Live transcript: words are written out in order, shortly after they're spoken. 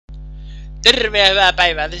Terve hyvää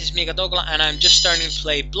päivää, this is Miika Toukola and I'm just starting to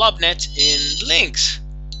play Blobnet in Lynx.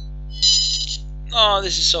 Oh,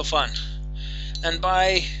 this is so fun. And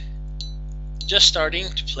by just starting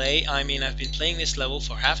to play, I mean I've been playing this level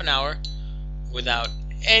for half an hour without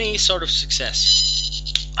any sort of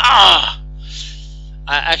success. I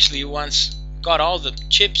actually once got all the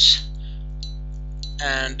chips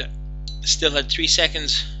and still had 3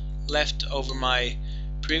 seconds left over my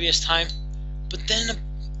previous time, but then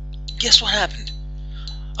guess what happened?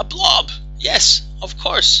 A blob! Yes, of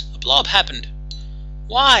course, a blob happened.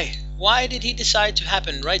 Why? Why did he decide to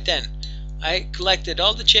happen right then? I collected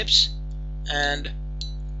all the chips and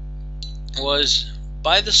was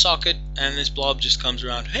by the socket, and this blob just comes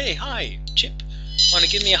around. Hey, hi, Chip. Want to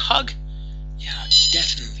give me a hug? Yeah,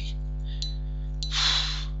 definitely.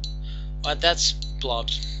 But that's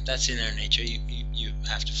blobs. That's in their nature. You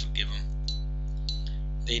have to forgive them.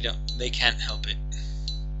 They can't help it.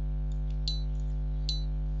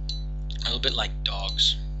 A little bit like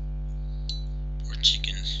dogs or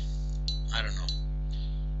chickens. I don't know.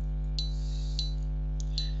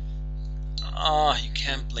 You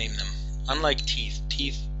can't blame them. Unlike teeth.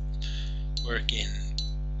 Teeth work in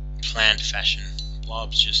planned fashion.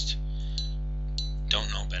 Blobs just don't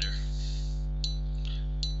know better.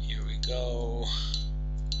 Here we go.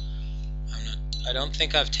 I don't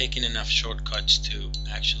think I've taken enough shortcuts to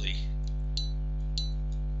actually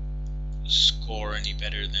score any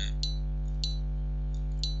better than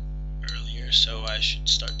earlier, so I should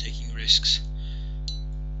start taking risks.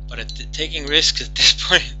 But taking risks at this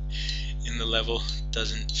point in the level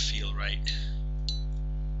doesn't feel right.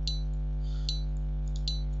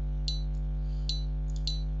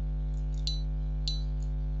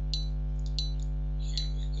 Here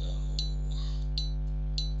we go.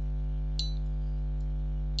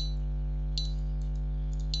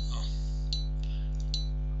 Oh.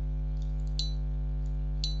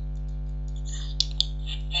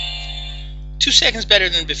 2 seconds better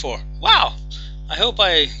than before. Wow! I hope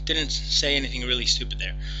I didn't say anything really stupid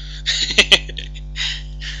there.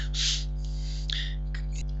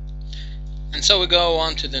 And so we go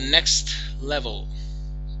on to the next level.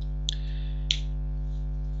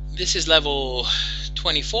 This is level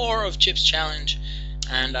 24 of Chip's Challenge,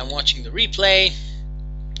 and I'm watching the replay,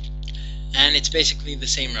 and it's basically the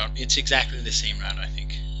same route. It's exactly the same route, I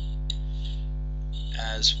think,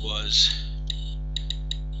 as was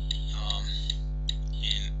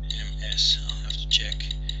in MS. I'll have to check.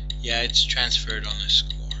 Yeah, it's transferred on the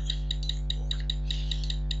score board.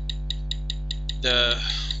 The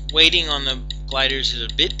weighting on the gliders is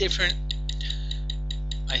a bit different,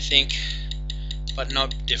 I think, but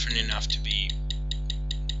not different enough to be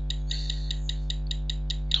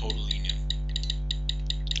totally new.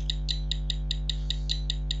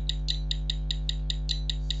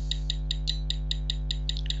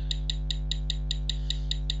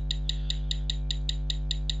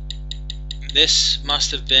 This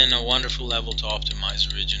must have been a wonderful level to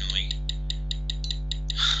optimize originally.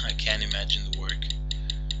 I can't imagine the work.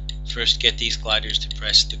 First get these gliders to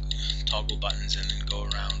press the toggle buttons and then go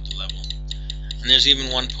around the level. And there's even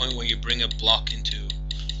one point where you bring a block into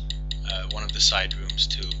one of the side rooms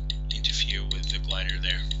to interfere with the glider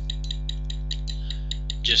there.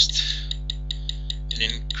 Just an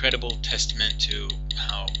incredible testament to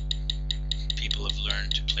how people have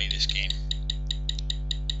learned to play this game.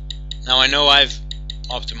 Now I know I've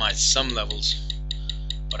optimized some levels,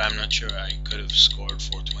 but I'm not sure I could have scored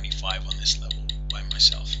 425 on this level by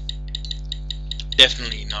myself.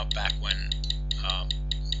 Definitely not back when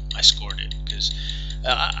I scored it, because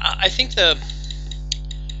I think the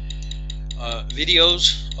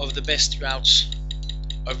videos of the best routes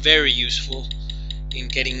are very useful in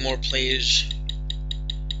getting more players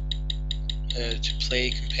to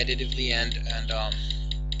play competitively and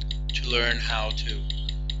to learn how to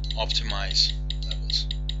optimize levels.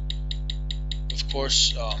 Of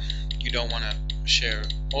course, you don't want to share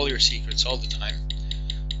all your secrets all the time,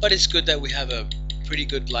 but it's good that we have a pretty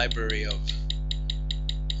good library of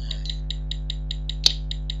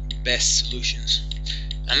best solutions,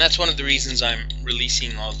 and that's one of the reasons I'm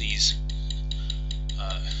releasing all these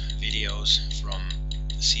videos from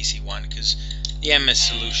the CC1, because the MS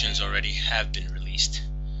solutions already have been released,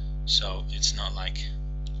 so it's not like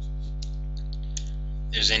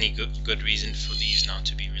there's any good reason for these not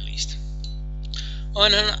to be released. Oh,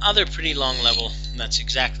 and another pretty long level that's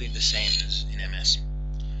exactly the same as in MS.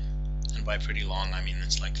 And by pretty long, I mean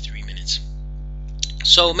it's like 3 minutes.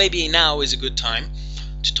 So maybe now is a good time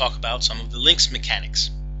to talk about some of the Lynx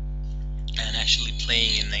mechanics and actually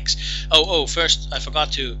playing in Lynx. Oh, first I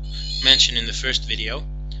forgot to mention in the first video,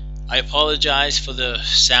 I apologize for the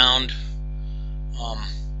sound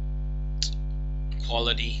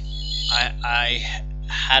quality. I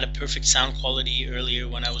had a perfect sound quality earlier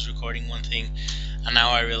when I was recording one thing, and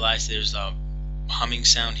now I realize there's a humming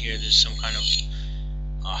sound here. There's some kind of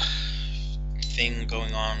thing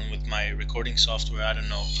going on with my recording software. I don't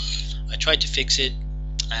know. I tried to fix it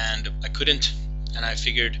and I couldn't, and I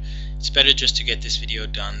figured it's better just to get this video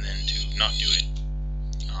done than to not do it.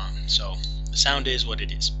 So the sound is what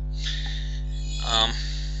it is.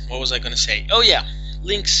 What was I going to say? Oh yeah,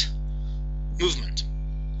 Lynx movement.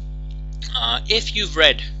 If you've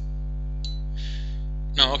read...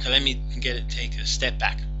 No, okay, let me take a step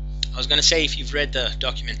back. I was going to say if you've read the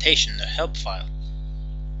documentation, the help file,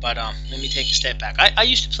 but let me take a step back. I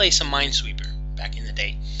used to play some Minesweeper back in the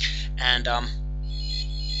day, and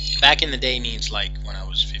back in the day means like when I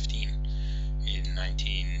was 15 in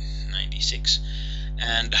 1996,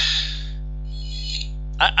 and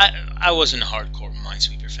I wasn't a hardcore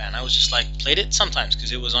Minesweeper fan. I was just like, played it sometimes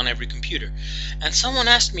because it was on every computer. And someone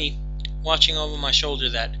asked me, watching over my shoulder,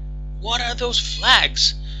 that, what are those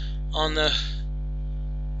flags on the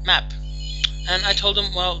map? And I told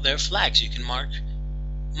them, well, they're flags. You can mark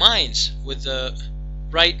mines with the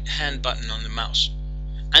right hand button on the mouse.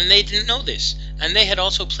 And they didn't know this. And they had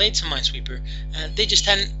also played some Minesweeper, and they just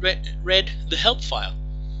hadn't read the help file.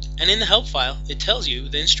 And in the help file, it tells you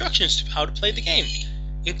the instructions to how to play the game,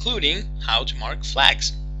 including how to mark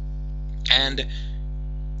flags. And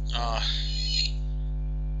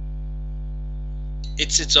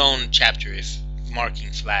it's its own chapter if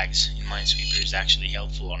marking flags in Minesweeper is actually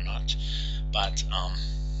helpful or not. But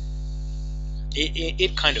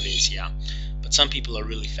it kind of is, yeah. But some people are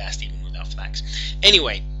really fast even without flags.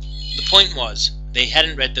 Anyway, the point was they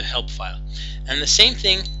hadn't read the help file. And the same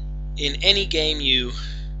thing in any game you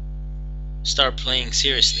start playing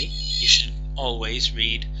seriously, you should always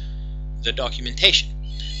read the documentation.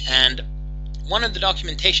 And one of the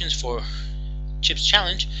documentations for Chchchips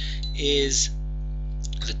Challenge is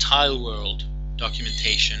the Tile World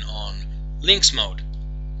documentation on Lynx mode.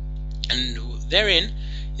 And therein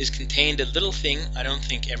is contained a little thing I don't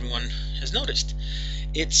think everyone has noticed.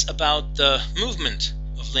 It's about the movement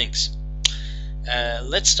of Lynx.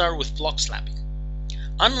 Let's start with block slapping.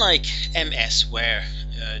 Unlike MS, where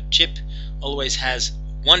Chip always has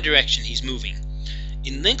one direction he's moving,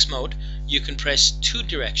 in Lynx mode you can press two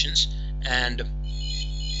directions and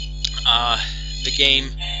the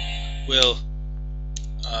game will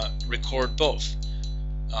record both.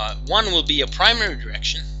 One will be a primary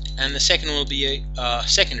direction and the second will be a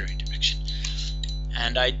secondary direction.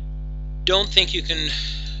 And I don't think you can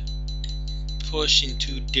push in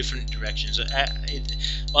two different directions.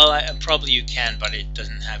 Probably you can, but it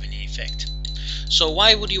doesn't have any effect. So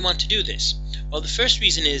why would you want to do this? Well, the first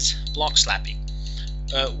reason is block slapping.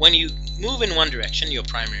 When you move in one direction, your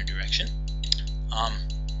primary direction,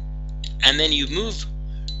 and then you move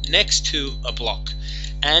next to a block,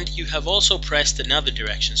 and you have also pressed another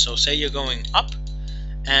direction. So say you're going up,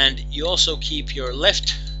 and you also keep your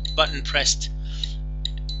left button pressed,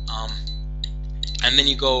 and then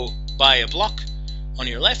you go by a block on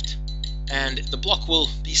your left, and the block will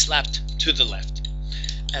be slapped to the left.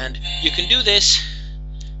 And you can do this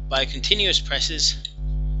by continuous presses.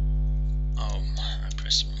 Oh, I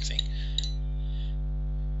pressed the wrong thing.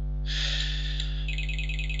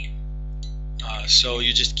 So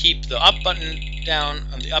you just keep the up button down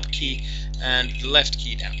on the up key and the left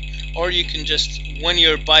key down. Or you can just, when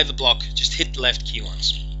you're by the block, just hit the left key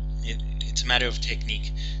once. It's a matter of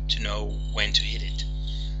technique to know when to hit it.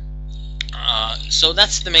 So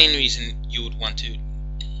that's the main reason you would want to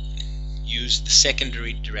use the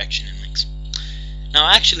secondary direction in Lynx. Now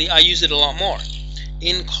actually I use it a lot more.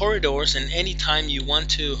 In corridors and any time you want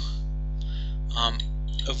to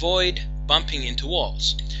avoid bumping into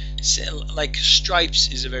walls. So, like Stripes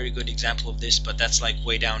is a very good example of this, but that's like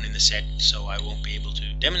way down in the set, so I won't be able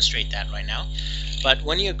to demonstrate that right now. But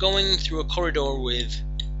when you're going through a corridor with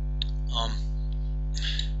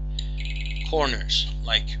corners,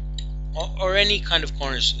 like or any kind of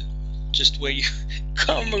corners, just where you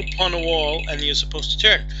come upon a wall and you're supposed to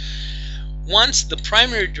turn. Once the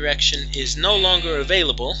primary direction is no longer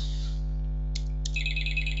available,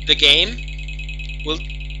 the game will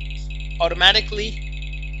automatically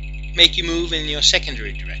make you move in your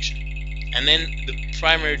secondary direction, and then the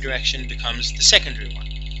primary direction becomes the secondary one.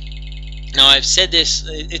 Now I've said this,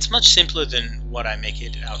 it's much simpler than what I make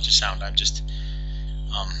it out to sound. I'm just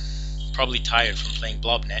probably tired from playing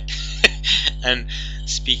Blobnet and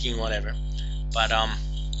speaking whatever. But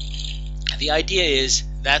the idea is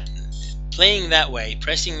that playing that way,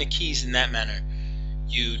 pressing the keys in that manner,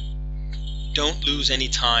 you don't lose any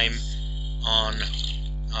time on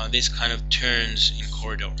this kind of turns in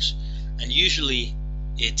corridors, and usually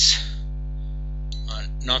it's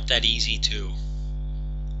not that easy to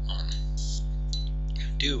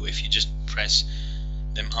do. If you just press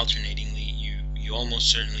them alternatingly, you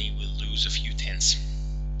almost certainly will lose a few tenths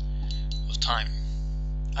of time.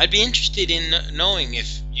 I'd be interested in knowing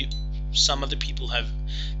if some other people have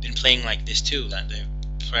been playing like this too, that they've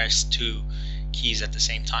pressed 2 keys at the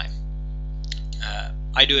same time.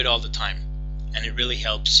 I do it all the time, and it really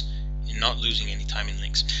helps in not losing any time in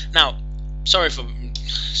Lynx. Now, sorry for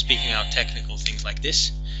speaking out technical things like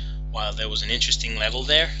this. While there was an interesting level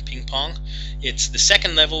there, ping pong, it's the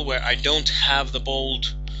second level where I don't have the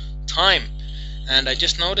bold time, and I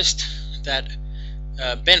just noticed that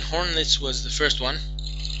Ben Hornlitz was the first one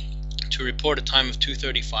to report a time of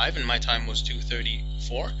 2:35, and my time was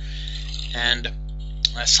 2:34, and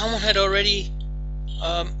someone had already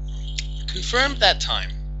confirmed that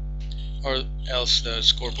time, or else the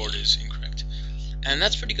scoreboard is incorrect, and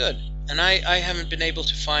that's pretty good. And I haven't been able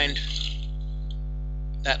to find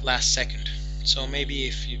that last second, so maybe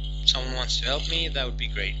if someone wants to help me, that would be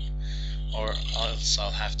great, or else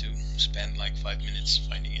I'll have to spend like 5 minutes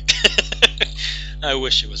finding it. I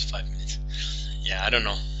wish it was 5 minutes. Yeah, I don't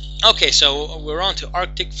know. Okay, so we're on to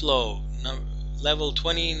ArcticFlow, level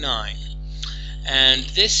 29, and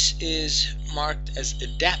this is marked as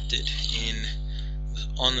adapted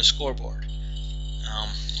on the scoreboard.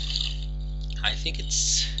 I think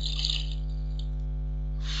it's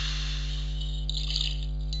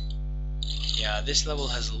this level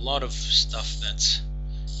has a lot of stuff that's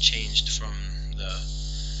changed from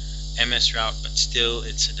the MS route, but still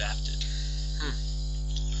it's adapted.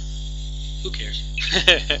 Who cares?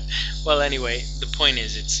 Well, anyway, the point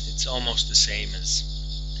is it's almost the same as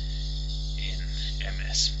in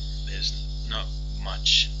MS. There's not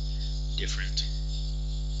much different.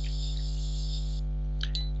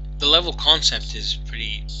 The level concept is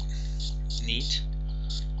pretty neat,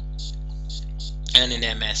 and in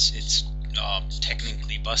MS it's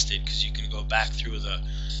technically busted because you can go back through the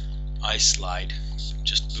ice slide,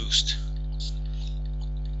 just boost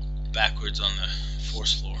backwards on the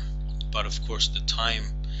force floor, but of course the time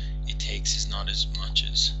it takes is not as much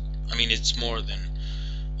as, I mean, it's more than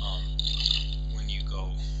when you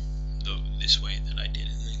go this way that I did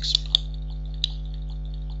in Lynx.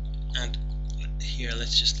 And here,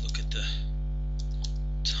 let's just look at the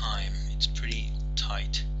time. It's pretty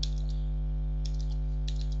tight.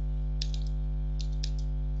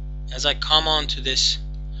 As I come onto this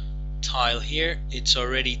tile here, it's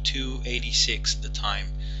already 2:86 the time.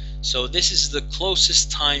 So this is the closest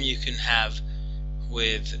time you can have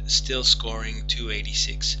with still scoring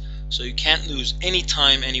 2:86. So you can't lose any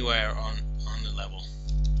time anywhere on the level.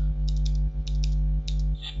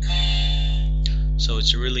 So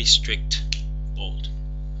it's a really strict bold.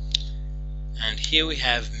 And here we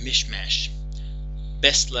have Mishmesh.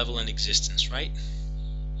 Best level in existence, right?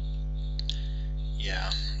 Yeah,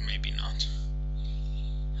 maybe not.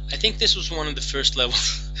 I think this was one of the first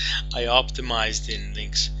levels I optimized in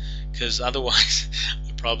Lynx, because otherwise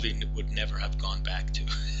I probably would never have gone back to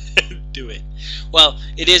do it. Well,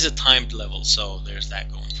 it is a timed level, so there's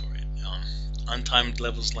that going for it. Untimed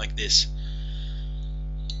levels like this,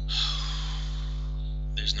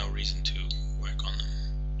 there's no reason to work on them,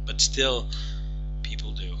 but still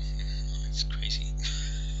people do. It's crazy.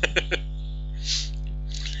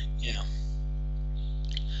 Yeah.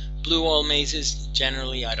 Blue wall mazes,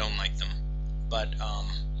 generally I don't like them, but I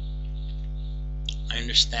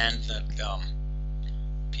understand that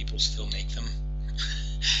people still make them.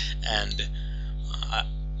 And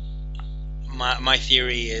my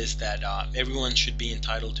theory is that everyone should be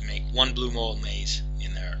entitled to make one blue wall maze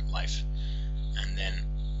in their life, and then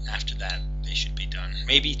after that they should be done.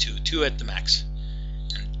 Maybe two at the max,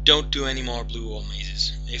 and don't do any more blue wall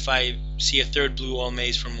mazes. If I see a third blue wall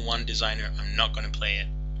maze from one designer, I'm not going to play it.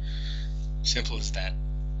 Simple as that.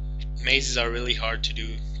 Mazes are really hard to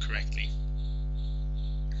do correctly.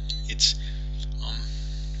 It's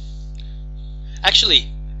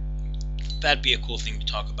actually, that'd be a cool thing to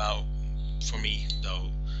talk about for me, though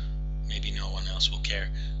maybe no one else will care.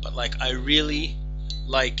 But like, I really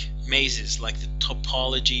like mazes, like the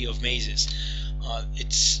topology of mazes.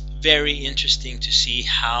 It's very interesting to see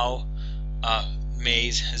how a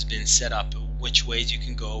maze has been set up, which ways you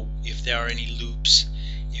can go, if there are any loops,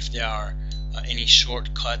 if there are any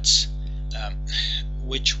shortcuts,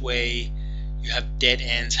 which way you have dead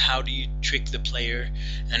ends, how do you trick the player.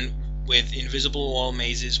 And with invisible wall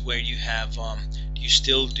mazes, where you have you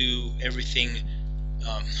still do everything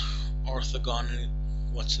orthogonal,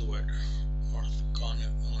 what's the word,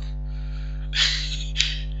 orthogonal,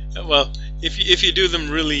 well, if you do them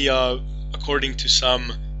really according to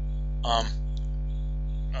some um,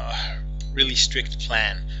 really strict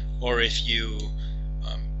plan, or if you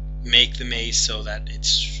make the maze so that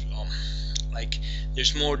it's like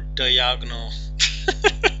there's more diagonal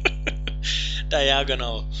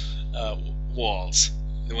diagonal walls,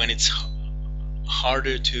 when it's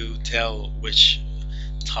harder to tell which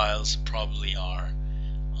tiles probably are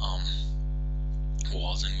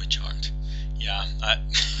walls and which aren't. Yeah,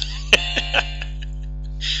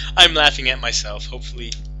 I'm laughing at myself.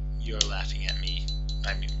 Hopefully you're laughing at me.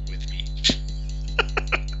 I mean, with me.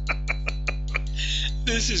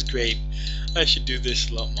 This is great. I should do this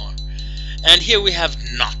a lot more. And here we have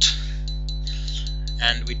not.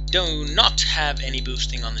 And we do not have any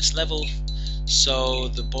boosting on this level, so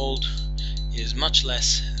the bold is much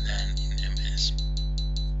less than in MS.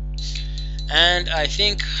 And I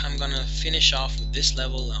think I'm gonna finish off with this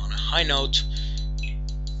level on a high note.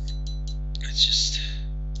 Let's just...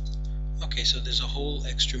 okay, so there's a whole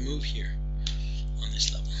extra move here on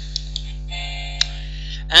this level.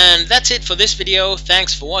 And that's it for this video.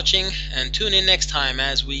 Thanks for watching, and tune in next time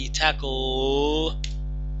as we tackle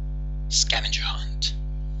Scavenger Hunt.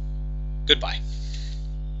 Goodbye.